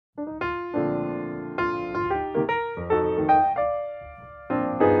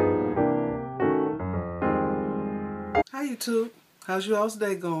Hi YouTube, how's your all's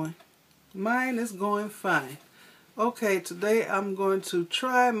day going? Mine is going fine. Okay, today I'm going to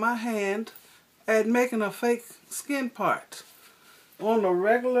try my hand at making a fake skin part on a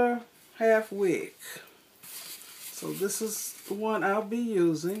regular half wig. So this is the one I'll be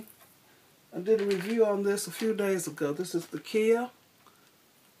using. I did a review on this a few days ago. This is the KEYA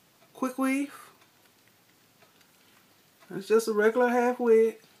Quick Weave. It's just a regular half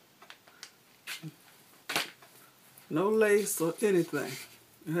wig. No lace or anything.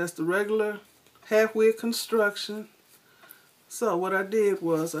 It has the regular half wig construction. So what I did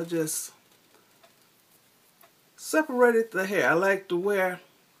was I just separated the hair. I like to wear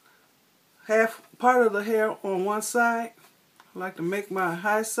half part of the hair on one side. I like to make my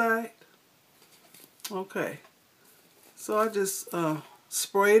high side. Okay. So I just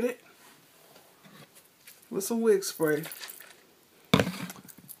sprayed it with some wig spray.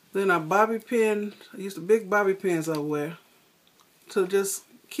 Then I bobby pinned. I use the big bobby pins I wear to just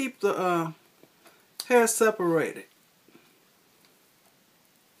keep the hair separated.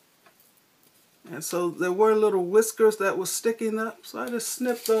 And so there were little whiskers that were sticking up, so I just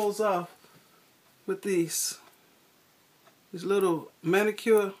snipped those off with these little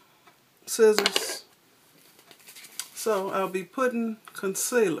manicure scissors. So I'll be putting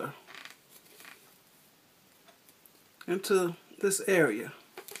concealer into this area.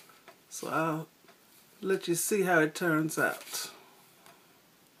 So I'll let you see how it turns out.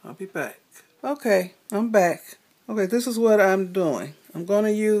 I'll be back. Okay, I'm back. Okay, this is what I'm doing. I'm going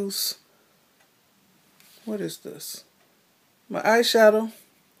to use, what is this? My eyeshadow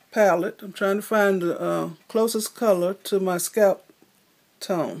palette. I'm trying to find the closest color to my scalp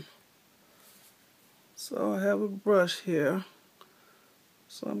tone. So I have a brush here.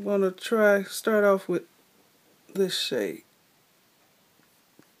 So I'm going to start off with this shade.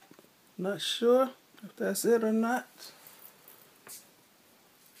 Not sure if that's it or not.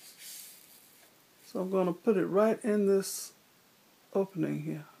 So I'm going to put it right in this opening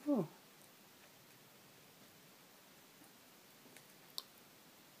here. Oh.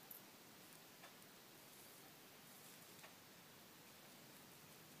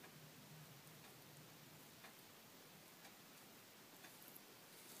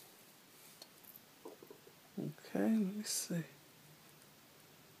 Okay, let me see.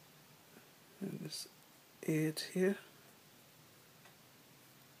 And this edge here.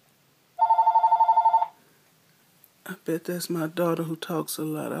 I bet that's my daughter who talks a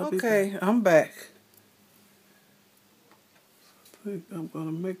lot. Okay, I'm back. I think I'm going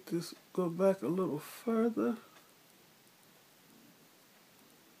to make this go back a little further.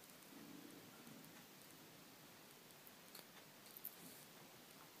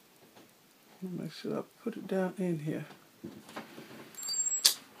 Make sure I put it down in here.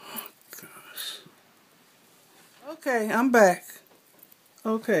 Oh, gosh. Okay, I'm back.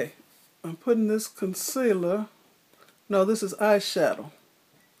 Okay, I'm putting this concealer. No, this is eyeshadow.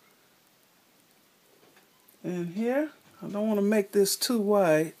 And here, I don't want to make this too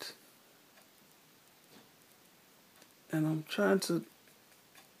white. And I'm trying to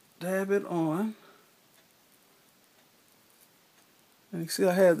dab it on. And you see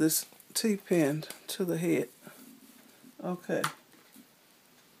I have this T-pinned to the head. Okay.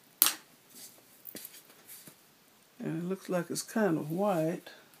 And it looks like it's kind of white.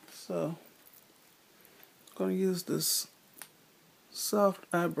 So I'm going to use this soft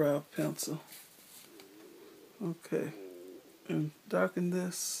eyebrow pencil. Okay. And darken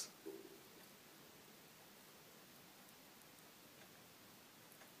this.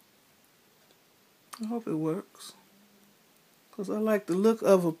 I hope it works. Because I like the look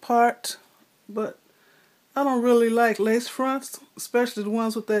of a part, but I don't really like lace fronts, especially the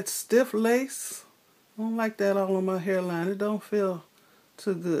ones with that stiff lace. I don't like that all on my hairline. It don't feel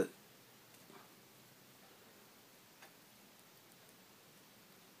too good.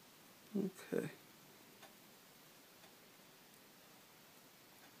 Okay.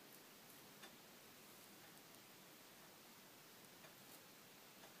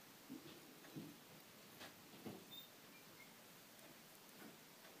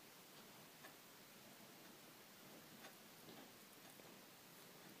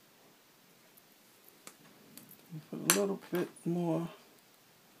 Put a little bit more.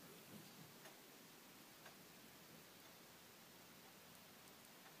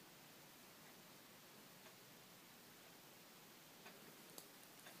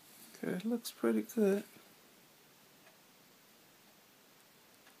 Okay, it looks pretty good.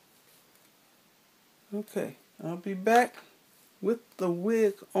 Okay, I'll be back with the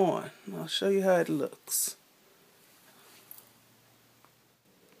wig on. I'll show you how it looks.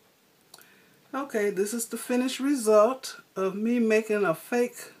 Okay, this is the finished result of me making a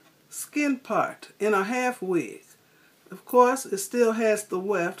fake skin part in a half wig. Of course, it still has the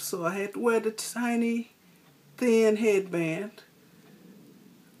weft, so I had to wear the tiny, thin headband.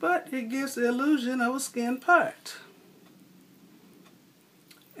 But it gives the illusion of a skin part.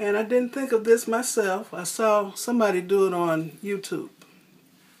 And I didn't think of this myself. I saw somebody do it on YouTube.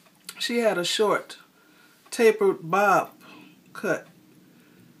 She had a short, tapered bob cut.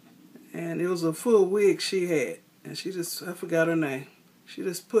 And it was a full wig she had. And she just, I forgot her name. She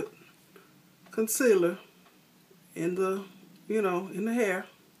just put concealer in the, in the hair.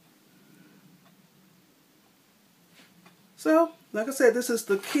 So, like I said, this is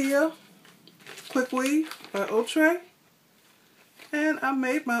the KEYA Quick Weave by Outre. And I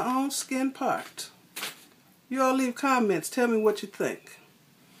made my own skin part. You all leave comments. Tell me what you think.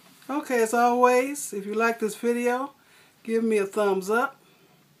 Okay, as always, if you like this video, give me a thumbs up.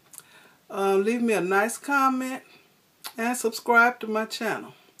 Leave me a nice comment and subscribe to my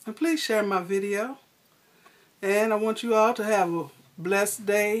channel. And please share my video. And I want you all to have a blessed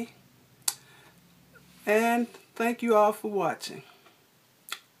day. And thank you all for watching.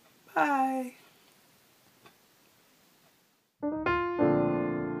 Bye.